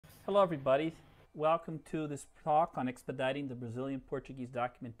Hello everybody. Welcome to this talk on expediting the Brazilian Portuguese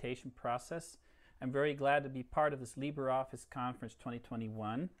documentation process. I'm very glad to be part of this LibreOffice Conference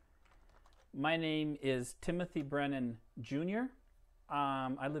 2021. My name is Timothy Brennan Jr.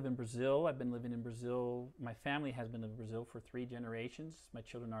 I live in Brazil. I've been living in Brazil. My family has been in Brazil for 3 generations. My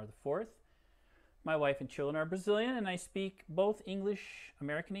children are the 4th. My wife and children are Brazilian, and I speak both English,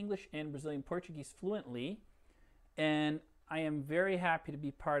 American English, and Brazilian Portuguese fluently. And I am very happy to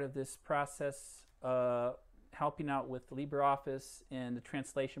be part of this process, helping out with LibreOffice and the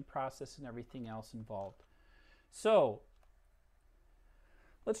translation process and everything else involved. So,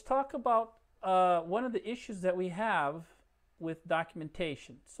 let's talk about one of the issues that we have with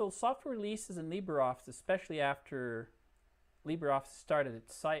documentation. So, software releases in LibreOffice, especially after LibreOffice started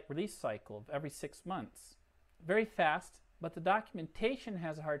its release cycle of every 6 months, very fast, but the documentation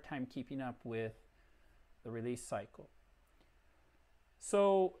has a hard time keeping up with the release cycle.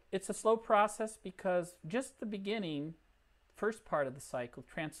 So it's a slow process because just the beginning, first part of the cycle,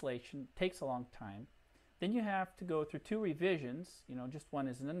 translation, takes a long time. Then you have to go through 2 revisions, just one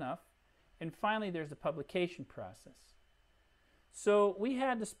isn't enough. And finally there's the publication process. So we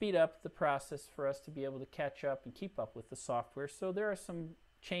had to speed up the process for us to be able to catch up and keep up with the software. So there are some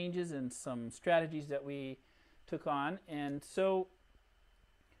changes and some strategies that we took on. And so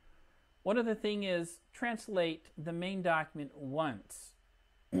one of the things is translate the main document once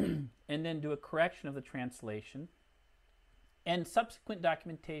and then do a correction of the translation, and subsequent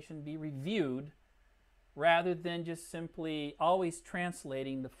documentation be reviewed rather than just simply always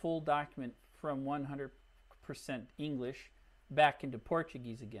translating the full document from 100% English back into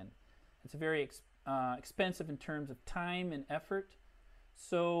Portuguese again. It's very expensive in terms of time and effort.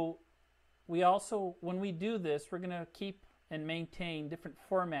 So we also, when we do this, we're going to keep and maintain different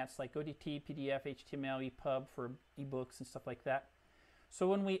formats like ODT, PDF, HTML, EPUB for ebooks and stuff like that. So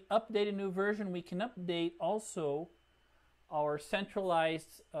when we update a new version, we can update also our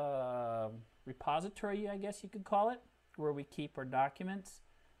centralized repository, I guess you could call it, where we keep our documents.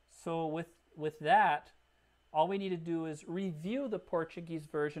 So with that, all we need to do is review the Portuguese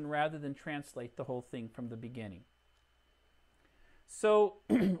version rather than translate the whole thing from the beginning. So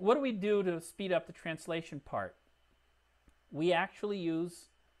what do we do to speed up the translation part? We actually use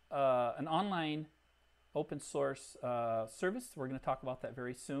an online open source service. We're going to talk about that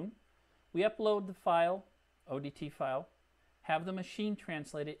very soon. We upload the file, ODT file, have the machine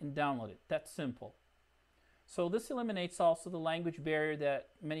translate it and download it. That's simple. So this eliminates also the language barrier that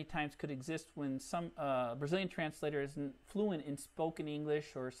many times could exist when some Brazilian translator isn't fluent in spoken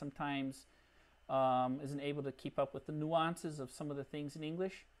English, or sometimes isn't able to keep up with the nuances of some of the things in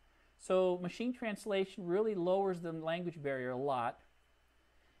English. So machine translation really lowers the language barrier a lot.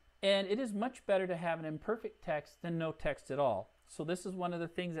 And it is much better to have an imperfect text than no text at all. So this is one of the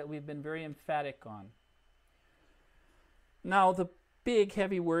things that we've been very emphatic on. Now the big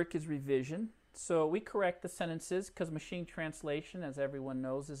heavy work is revision. So we correct the sentences because machine translation, as everyone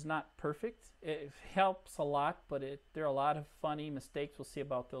knows, is not perfect. It helps a lot, but there are a lot of funny mistakes. We'll see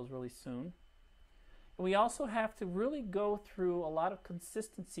about those really soon. And we also have to really go through a lot of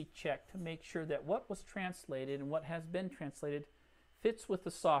consistency check to make sure that what was translated and what has been translated fits with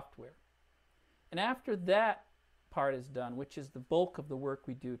the software. And after that part is done, which is the bulk of the work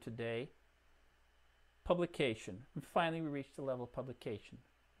we do today, publication. And finally we reach the level of publication.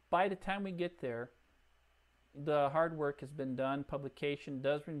 By the time we get there, the hard work has been done. Publication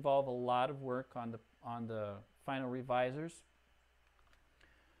does involve a lot of work on the final revisers.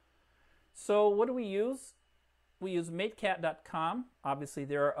 So what do we use? We use matecat.com. Obviously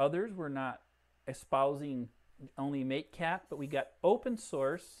there are others. We're not espousing only Matecat, but we got open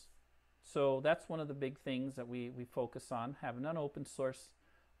source. So that's one of the big things that we focus on, having an open source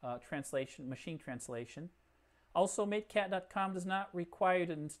translation, machine translation. Also, matecat.com does not require you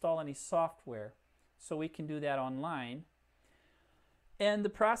to install any software, so we can do that online. And the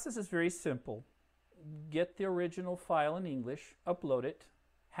process is very simple. Get the original file in English, upload it,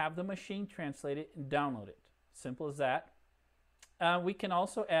 have the machine translate it, and download it. Simple as that. We can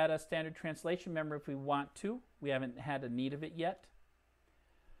also add a standard translation member if we want to. We haven't had a need of it yet.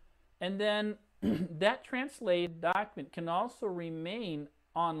 And then that translated document can also remain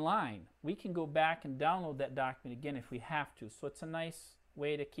online. We can go back and download that document again if we have to. So it's a nice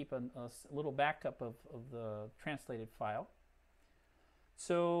way to keep a little backup of the translated file.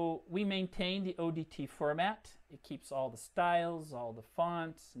 So we maintain the ODT format. It keeps all the styles, all the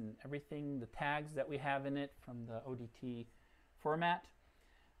fonts, and everything, the tags that we have in it from the ODT format.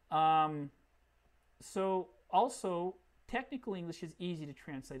 So also, technical English is easy to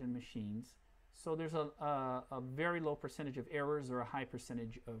translate in machines. So there's a very low percentage of errors or a high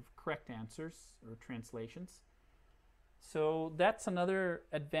percentage of correct answers or translations. So that's another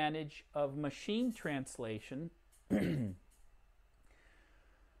advantage of machine translation.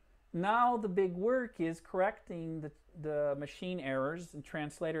 Now the big work is correcting the machine errors and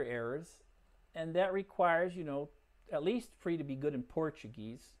translator errors, and that requires, you know, at least for you to be good in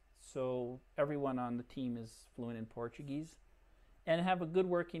Portuguese, so everyone on the team is fluent in Portuguese, and have a good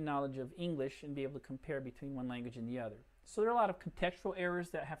working knowledge of English and be able to compare between one language and the other. So there are a lot of contextual errors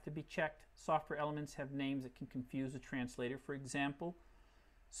that have to be checked. Software elements have names that can confuse the translator, for example.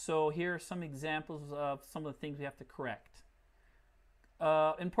 So here are some examples of some of the things we have to correct.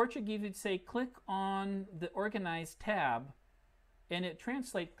 In Portuguese, we'd say click on the Organize tab, and it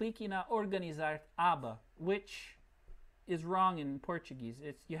translates clique na Organizar aba, which is wrong in Portuguese.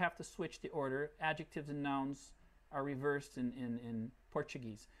 You have to switch the order. Adjectives and nouns are reversed in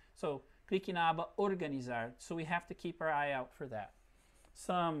Portuguese. So clique na aba Organizar. So we have to keep our eye out for that.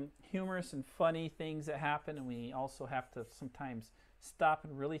 Some humorous and funny things that happen, and we also have to sometimes stop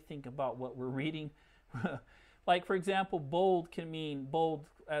and really think about what we're reading. Like, for example, bold can mean bold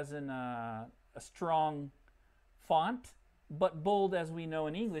as in a strong font, but bold, as we know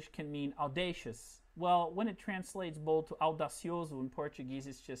in English, can mean audacious. Well, when it translates bold to audacioso in Portuguese,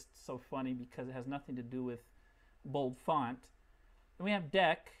 it's just so funny because it has nothing to do with bold font. Then we have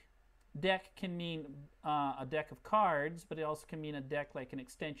deck. Deck can mean a deck of cards, but it also can mean a deck like an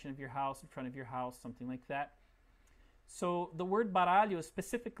extension of your house, in front of your house, something like that. So the word baralho is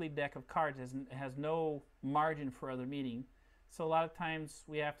specifically deck of cards. It has no margin for other meaning. So a lot of times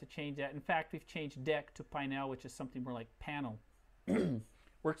we have to change that. In fact, we've changed deck to painel, which is something more like panel.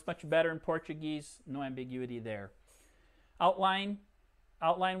 Works much better in Portuguese, no ambiguity there. Outline.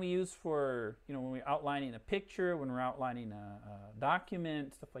 Outline we use for, you know, when we're outlining a picture, when we're outlining a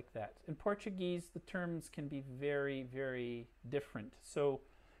document, stuff like that. In Portuguese, the terms can be very, very different. So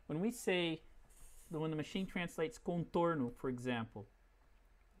when we say, when the machine translates contorno, for example,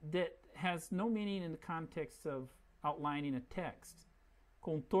 that has no meaning in the context of outlining a text.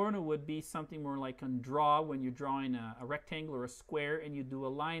 Contorno would be something more like on draw, when you're drawing a rectangle or a square and you do a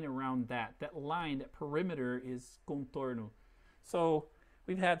line around that. That line, that perimeter is contorno. So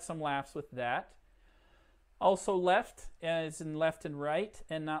we've had some laughs with that. Also left as in left and right,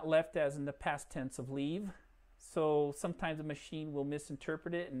 and not left as in the past tense of leave. So sometimes the machine will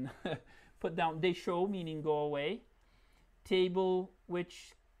misinterpret it and put down deixou, meaning go away. Table,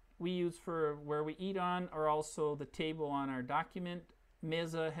 which we use for where we eat on, or also the table on our document.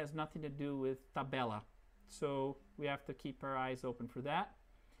 Mesa has nothing to do with tabela. So we have to keep our eyes open for that.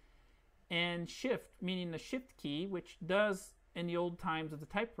 And shift, meaning the shift key, which does, in the old times of the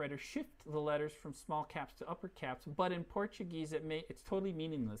typewriter, shift the letters from small caps to upper caps. But in Portuguese, it's totally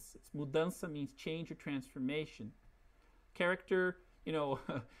meaningless. It's mudança, means change or transformation. Character, you know,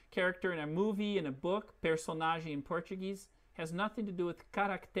 character in a movie, in a book, personagem in Portuguese, has nothing to do with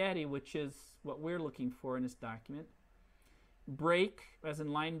caractere, which is what we're looking for in this document. Break, as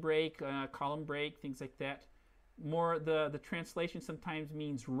in line break, column break, things like that. More, the translation sometimes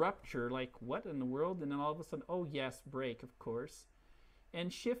means rupture, like what in the world? And then all of a sudden, oh yes, break, of course.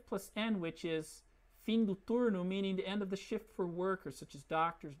 And shift plus N, which is fim do turno, meaning the end of the shift for workers, such as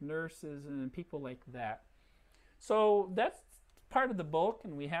doctors, nurses, and people like that. So that's part of the bulk,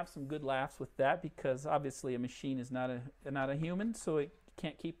 and we have some good laughs with that because obviously a machine is not a human, so it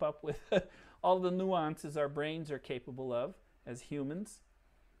can't keep up with all the nuances our brains are capable of as humans.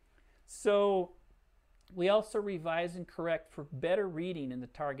 So we also revise and correct for better reading in the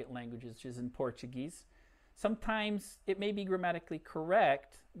target languages, which is in Portuguese. Sometimes it may be grammatically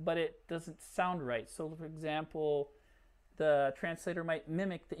correct, but it doesn't sound right. So for example, the translator might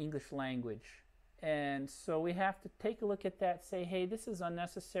mimic the English language. And so we have to take a look at that, say, hey, this is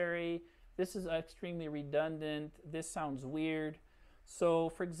unnecessary, this is extremely redundant, this sounds weird. So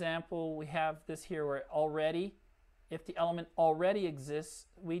for example, we have this here where already, if the element already exists,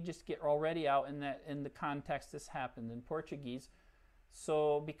 we just get already out in the context this happened in Portuguese.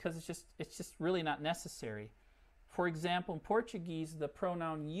 So because it's just really not necessary. For example, in Portuguese, the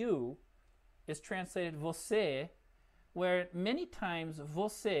pronoun you is translated você, where many times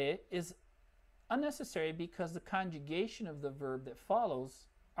você is unnecessary because the conjugation of the verb that follows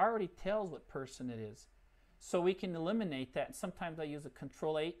already tells what person it is. So we can eliminate that. Sometimes I use a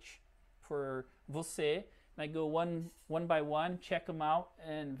Control H for você, and I go one by one, check them out,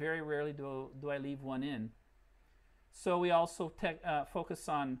 and very rarely do I leave one in. So we also focus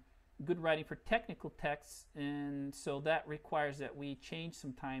on good writing for technical texts, and so that requires that we change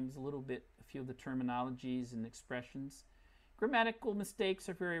sometimes a little bit a few of the terminologies and expressions. Grammatical mistakes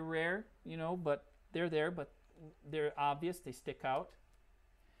are very rare, you know, but they're there, but they're obvious, they stick out.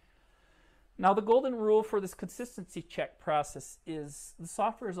 Now, the golden rule for this consistency check process is the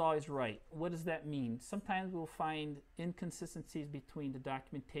software is always right. What does that mean? Sometimes we'll find inconsistencies between the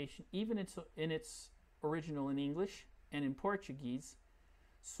documentation, even in its original in English and in Portuguese.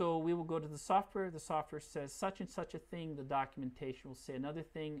 So we will go to the software says such and such a thing, the documentation will say another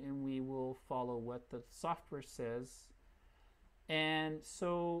thing, and we will follow what the software says. And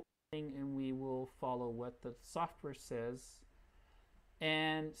so, we will follow what the software says.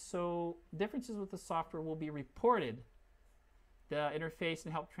 And so differences with the software will be reported. The interface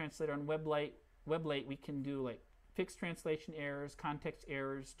and help translator on Weblate, we can do like fixed translation errors, context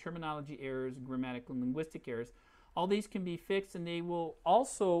errors, terminology errors, grammatical and linguistic errors. All these can be fixed, and they will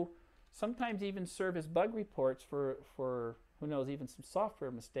also sometimes even serve as bug reports for who knows, even some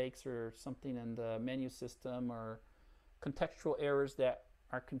software mistakes or something in the menu system or contextual errors that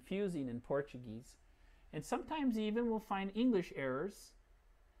are confusing in Portuguese. And sometimes even we'll find English errors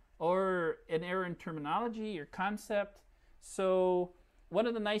or an error in terminology or concept. So one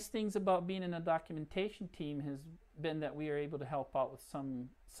of the nice things about being in a documentation team has been that we are able to help out with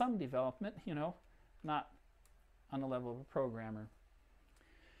some development, you know, not on the level of a programmer.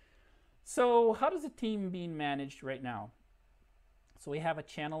 So how does a team being managed right now? So we have a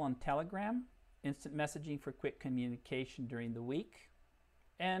channel on Telegram, instant messaging for quick communication during the week,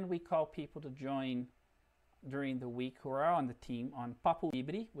 and we call people to join during the week who are on the team on Papo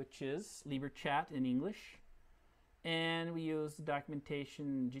Libre, which is LibreChat in English, and we use the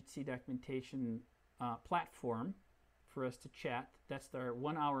documentation, Jitsi documentation platform for us to chat. That's our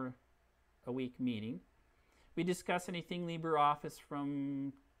 1 hour a week meeting. We discuss anything LibreOffice,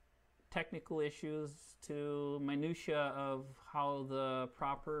 from technical issues to minutia of how the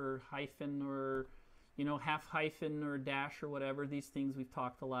proper hyphen or, you know, half hyphen or dash or whatever, these things we've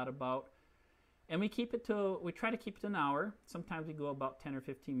talked a lot about. And we try to keep it an hour. Sometimes we go about 10 or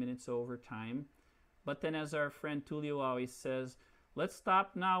 15 minutes over time. But then, as our friend Tulio always says, let's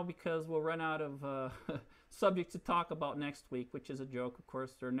stop now because we'll run out of subjects to talk about next week, which is a joke, of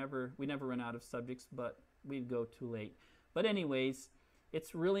course. We never run out of subjects, but we'd go too late. But anyways,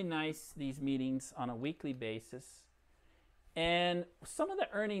 it's really nice, these meetings on a weekly basis. And some of the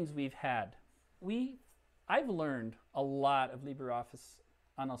earnings we've had, I've learned a lot of LibreOffice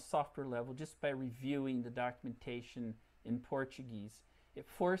on a software level just by reviewing the documentation in Portuguese. It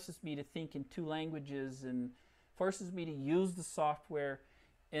forces me to think in 2 languages and forces me to use the software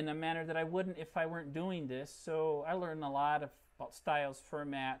in a manner that I wouldn't if I weren't doing this. So I learned a lot about styles,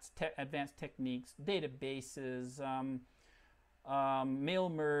 formats, advanced techniques, databases, mail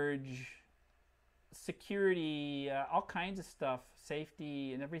merge, security, all kinds of stuff,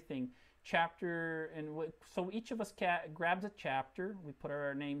 safety and everything. Chapter, and so each of us grabs a chapter. We put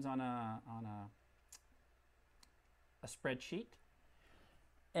our names on a spreadsheet,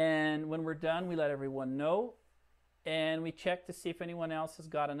 and when we're done, we let everyone know, and we check to see if anyone else has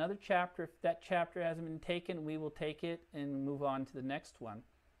got another chapter. If that chapter hasn't been taken, we will take it and move on to the next one.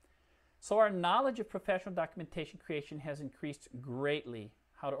 So our knowledge of professional documentation creation has increased greatly.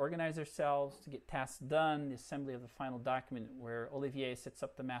 How to organize ourselves, to get tasks done, the assembly of the final document where Olivier sets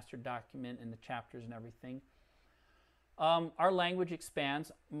up the master document and the chapters and everything. Our language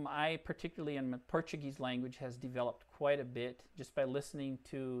expands. Particularly in my Portuguese language, has developed quite a bit just by listening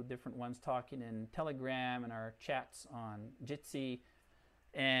to different ones talking in Telegram and our chats on Jitsi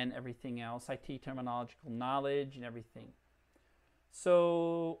and everything else, IT terminological knowledge and everything.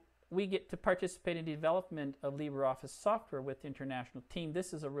 So we get to participate in the development of LibreOffice software with the international team.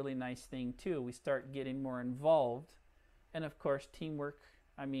 This is a really nice thing too. We start getting more involved. And of course, teamwork,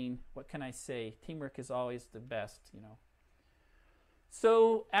 I mean, what can I say? Teamwork is always the best, you know.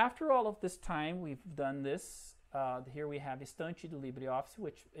 So after all of this time, we've done this. Here we have Estante do LibreOffice,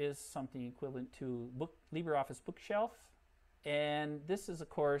 which is something equivalent to LibreOffice Bookshelf. And this is, of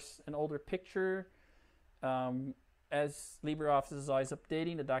course, an older picture. As LibreOffice is always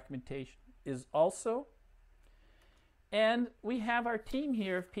updating, the documentation is also. And we have our team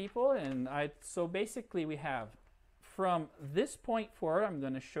here of people, and so basically we have, from this point forward, I'm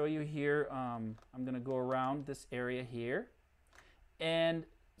going to show you here, I'm going to go around this area here. And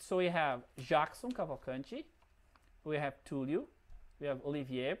so we have Jackson Cavalcanti, we have Tulio, we have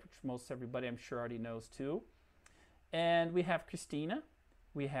Olivier, which most everybody I'm sure already knows too. And we have Christina,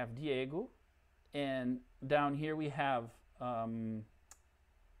 we have Diego, and down here we have,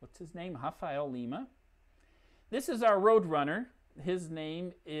 what's his name? Rafael Lima. This is our roadrunner. His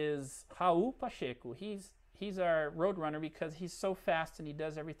name is Raul Pacheco. He's our roadrunner because he's so fast and he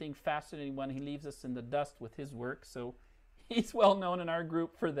does everything faster than anyone. He leaves us in the dust with his work, so He's well known in our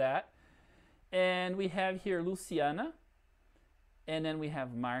group for that. And we have here Luciana, and then we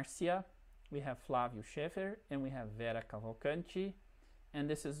have Marcia, we have Flavio Schaefer, and we have Vera Cavalcanti, and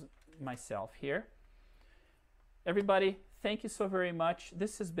this is myself here. Everybody, thank you so very much.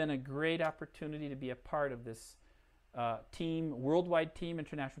 This has been a great opportunity to be a part of this team, worldwide team,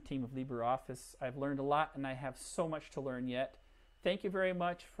 international team of LibreOffice. I've learned a lot, and I have so much to learn yet. Thank you very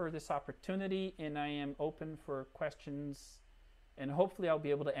much for this opportunity, and I am open for questions, and hopefully I'll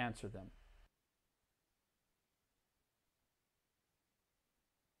be able to answer them.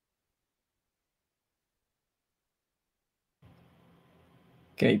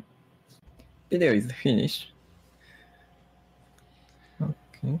 Okay, video is finished.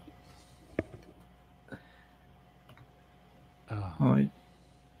 Okay. Hi.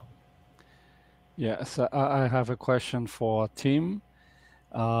 Yes, I have a question for Tim.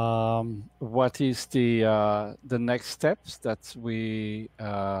 What is the next steps that we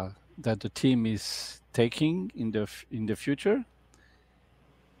that the team is taking in the future?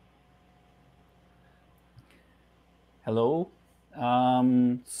 Hello.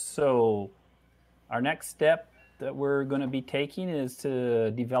 So our next step that we're going to be taking is to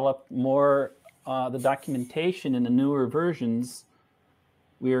develop more the documentation in the newer versions.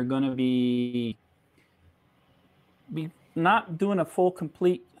 We are going to be not doing a full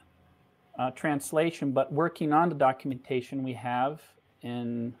complete translation, but working on the documentation we have.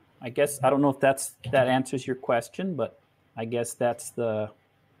 And I guess, I don't know if that answers your question, but I guess that's the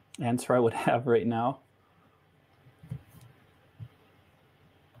answer I would have right now.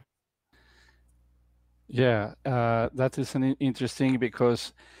 Yeah, that is an interesting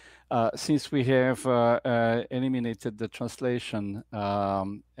because since we have eliminated the translation,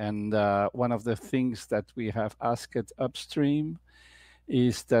 and one of the things that we have asked upstream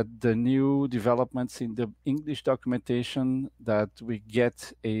is that the new developments in the English documentation, that we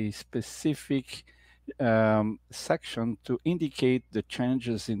get a specific section to indicate the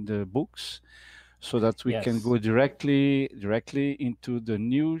changes in the books, so that we can go directly into the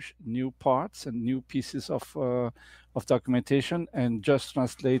new parts and new pieces of documentation and just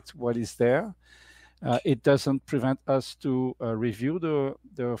translate what is there. It doesn't prevent us to review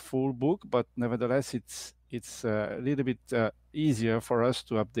the full book, but nevertheless, it's a little bit easier for us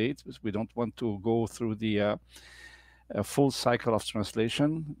to update, because we don't want to go through the a full cycle of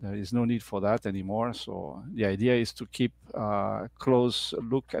translation. There is no need for that anymore. So the idea is to keep a close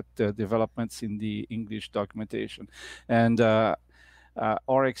look at the developments in the English documentation. And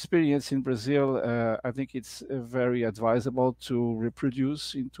our experience in Brazil, I think it's very advisable to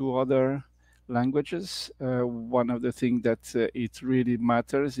reproduce into other languages. One of the things that it really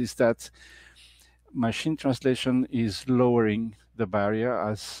matters is that machine translation is lowering the barrier,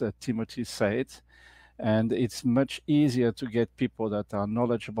 as Timothy said. And it's much easier to get people that are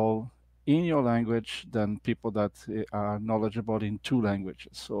knowledgeable in your language than people that are knowledgeable in two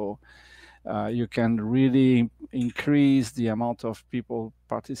languages. So you can really increase the amount of people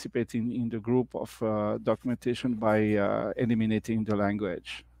participating in the group of documentation by eliminating the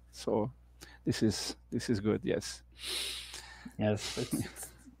language. So this is good, yes. Yes, it's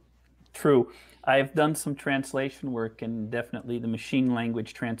true. I've done some translation work, and definitely the machine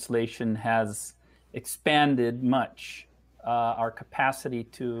language translation has expanded much our capacity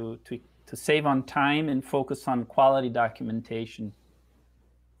to save on time and focus on quality documentation.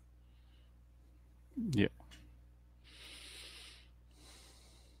 Yeah.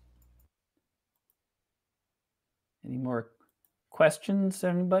 Any more questions,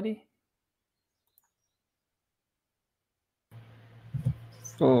 everybody?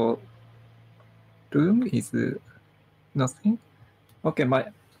 So, room is nothing. Okay,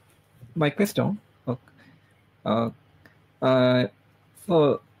 my question.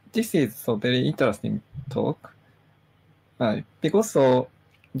 So this is so very interesting talk. Because so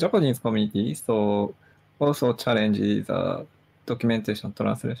Japanese community so also challenges the documentation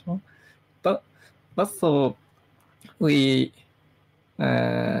translation, but so we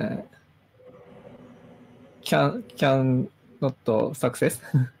can not success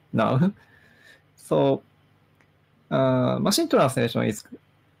now. So machine translation is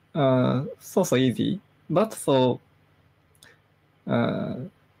so easy, but so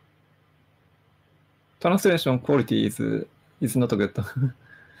translation quality is not good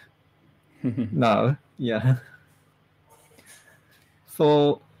now. Yeah.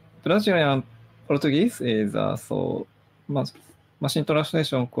 So Brazilian Portuguese is so machine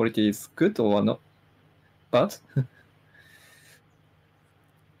translation quality is good or not? But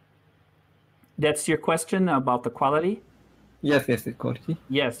that's your question about the quality? Yes, the quality.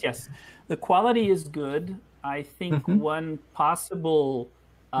 Yes. The quality is good. I think one possible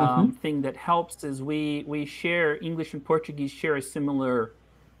thing that helps is we share, English and Portuguese share a similar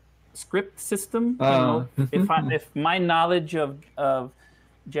script system. If my knowledge of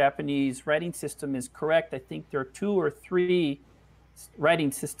Japanese writing system is correct, I think there are 2 or 3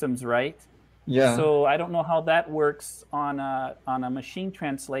 writing systems, right? Yeah. So I don't know how that works on a machine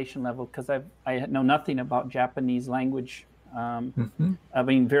translation level, because I know nothing about Japanese language. I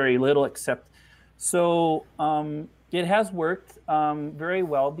mean, very little except. So it has worked very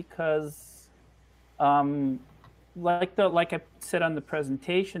well because, like I said on the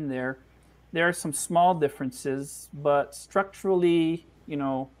presentation, there are some small differences, but structurally,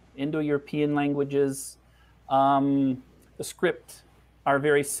 Indo-European languages, the script are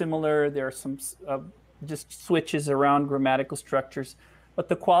very similar. There are some just switches around grammatical structures, but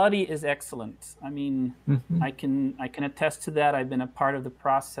the quality is excellent. I mean, I can attest to that. I've been a part of the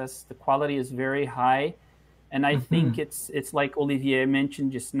process. The quality is very high, and I think it's like Olivier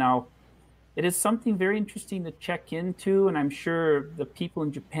mentioned just now. It is something very interesting to check into, and I'm sure the people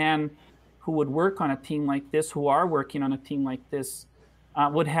in Japan who would work on a team like this, who are working on a team like this,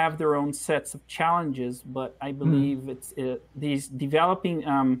 would have their own sets of challenges. But I believe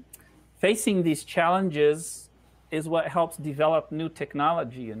facing these challenges is what helps develop new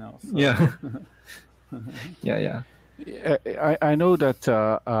technology. So. Yeah. yeah. I know that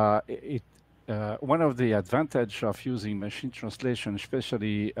one of the advantages of using machine translation,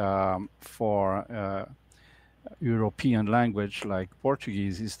 especially for European language like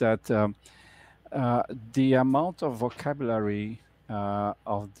Portuguese, is that the amount of vocabulary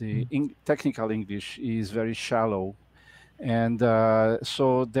of the technical English is very shallow. And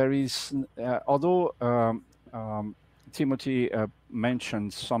so there is, although Timothy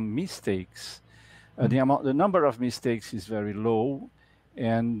mentioned some mistakes, the number of mistakes is very low.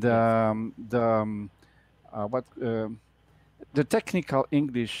 And the technical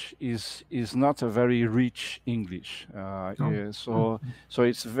English is not a very rich English, so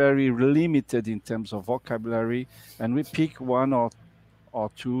it's very limited in terms of vocabulary, and we pick 1 or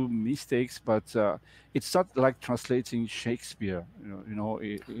 2 mistakes, but it's not like translating Shakespeare.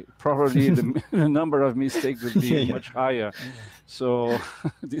 Probably the number of mistakes would be much higher. So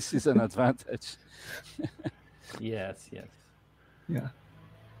this is an advantage. Yes. Yeah.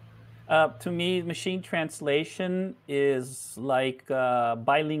 To me, machine translation is like a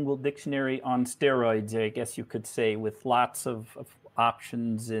bilingual dictionary on steroids, I guess you could say, with lots of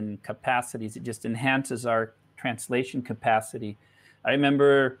options and capacities. It just enhances our translation capacity. I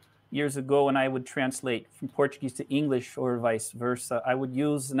remember years ago when I would translate from Portuguese to English or vice versa, I would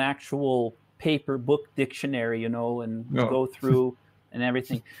use an actual paper book dictionary, and go through and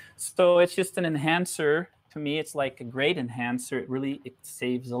everything. So it's just an enhancer. To me, it's like a great enhancer. It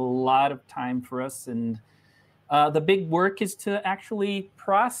saves a lot of time for us. And the big work is to actually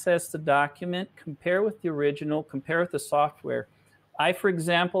process the document, compare with the original, compare with the software. For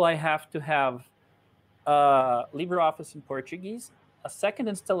example, I have to have LibreOffice in Portuguese, a second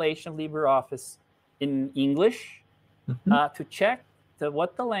installation of LibreOffice in English to check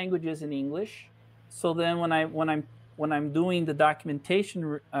what the language is in English. So then when I'm doing the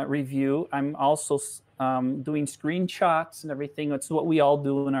documentation review, I'm also doing screenshots and everything. That's what we all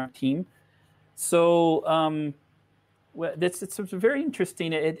do in our team. So it's very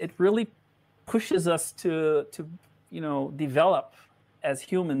interesting. It really pushes us to develop as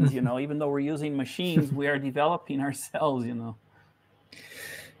humans. Even though we're using machines, we are developing ourselves.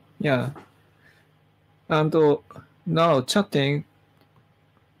 Yeah. And now chat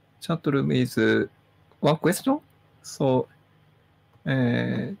room is one question. So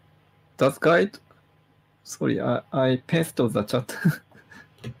does guide? Sorry, I pasted the chat.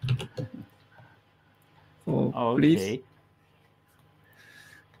 So okay. Please.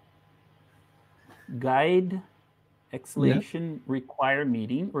 Guide require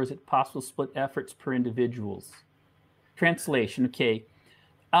meeting, or is it possible to split efforts per individuals? Translation. Okay.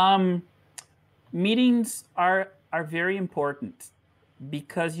 Meetings are very important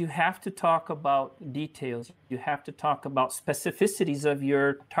because you have to talk about details. You have to talk about specificities of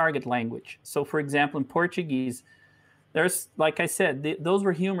your target language. So for example, in Portuguese, there's, like I said, those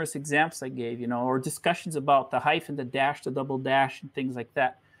were humorous examples I gave, or discussions about the hyphen, the dash, the double dash, and things like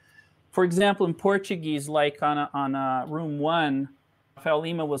that. For example, in Portuguese, like on room 1, Rafael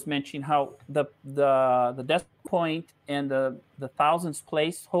Lima was mentioning how the decimal point and the thousandths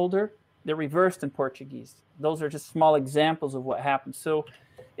place holder, they're reversed in Portuguese. Those are just small examples of what happens. So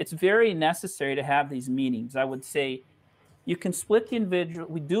it's very necessary to have these meetings. I would say you can split the individual.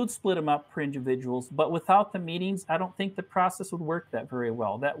 We do split them up per individuals, but without the meetings, I don't think the process would work that very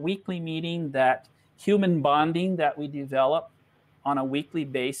well. That weekly meeting, that human bonding that we develop on a weekly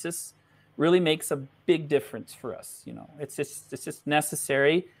basis really makes a big difference for us. You know, it's just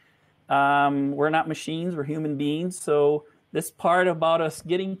necessary. We're not machines, we're human beings. So this part about us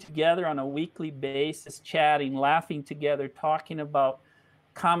getting together on a weekly basis, chatting, laughing together, talking about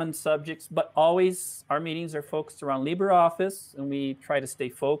common subjects, but always our meetings are focused around LibreOffice, and we try to stay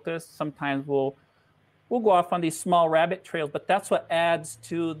focused. Sometimes we'll go off on these small rabbit trails, but that's what adds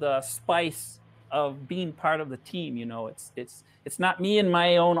to the spice of being part of the team. You know, it's not me in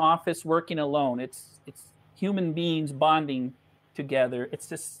my own office working alone. It's human beings bonding together. It's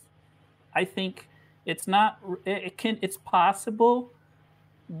just, I think it's possible,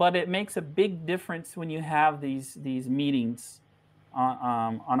 but it makes a big difference when you have these meetings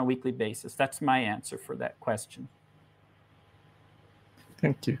on a weekly basis. That's my answer for that question.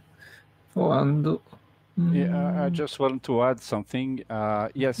 Thank you. Yeah, I just want to add something.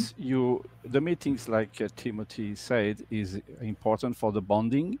 Yes, the meetings, like Timothy said, is important for the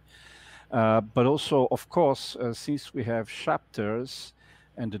bonding, but also, of course, since we have chapters,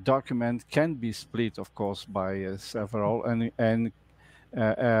 and the document can be split, of course, by several, and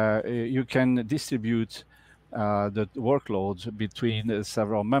you can distribute the workload between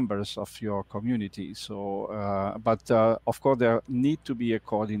several members of your community. So, but of course, there need to be a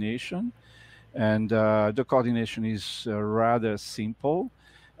coordination. And the coordination is rather simple.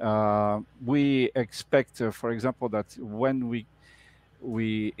 We expect, for example, that when we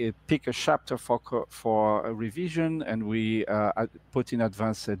pick a chapter for a revision and we put in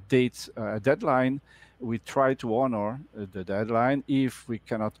advance a deadline, we try to honor the deadline. If we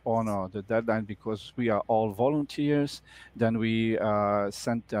cannot honor the deadline because we are all volunteers, then we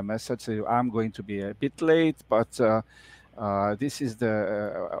send a message saying, I'm going to be a bit late, but this is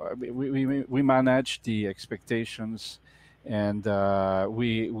we manage the expectations, and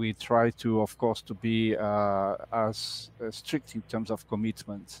we try to, of course, to be as strict in terms of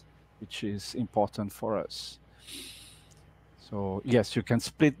commitment, which is important for us. So yes, you can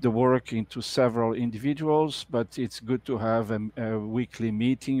split the work into several individuals, but it's good to have a weekly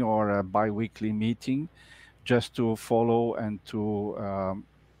meeting or a bi-weekly meeting just to follow and to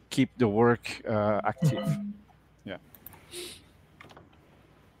keep the work active. Yeah.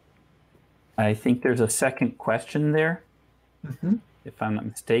 I think there's a second question there, if I'm not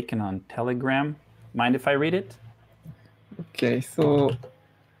mistaken, on Telegram. Mind if I read it? Okay, so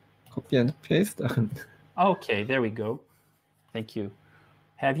copy and paste. Okay, there we go. Thank you.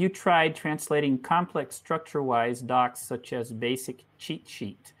 Have you tried translating complex structure-wise docs such as basic cheat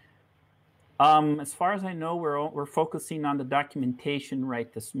sheet? As far as I know, we're focusing on the documentation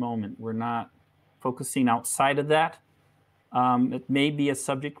right this moment. We're not focusing outside of that. It may be a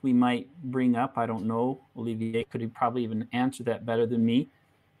subject we might bring up. I don't know. Olivier could probably even answer that better than me.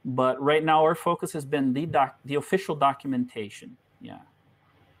 But right now, our focus has been the official documentation. Yeah.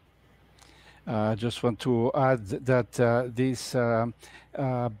 I just want to add that these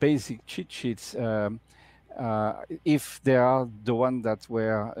basic cheat sheets, if they are the one that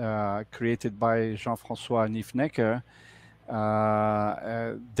were created by Jean-François and Yves Necker,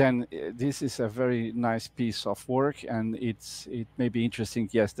 then this is a very nice piece of work, and it may be interesting,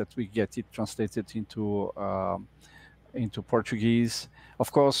 yes, that we get it translated into Portuguese.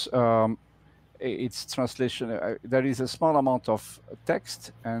 Of course, its translation, there is a small amount of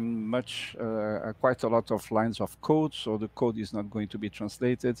text and quite a lot of lines of code, so the code is not going to be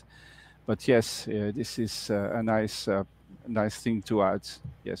translated. But yes, this is a nice thing to add.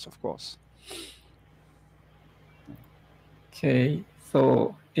 Yes, of course. Okay,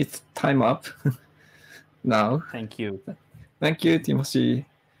 so it's time up now. Thank you. Thank you, Timothy.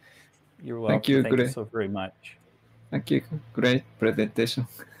 You're welcome. Thank you so very much. Thank you. Great presentation.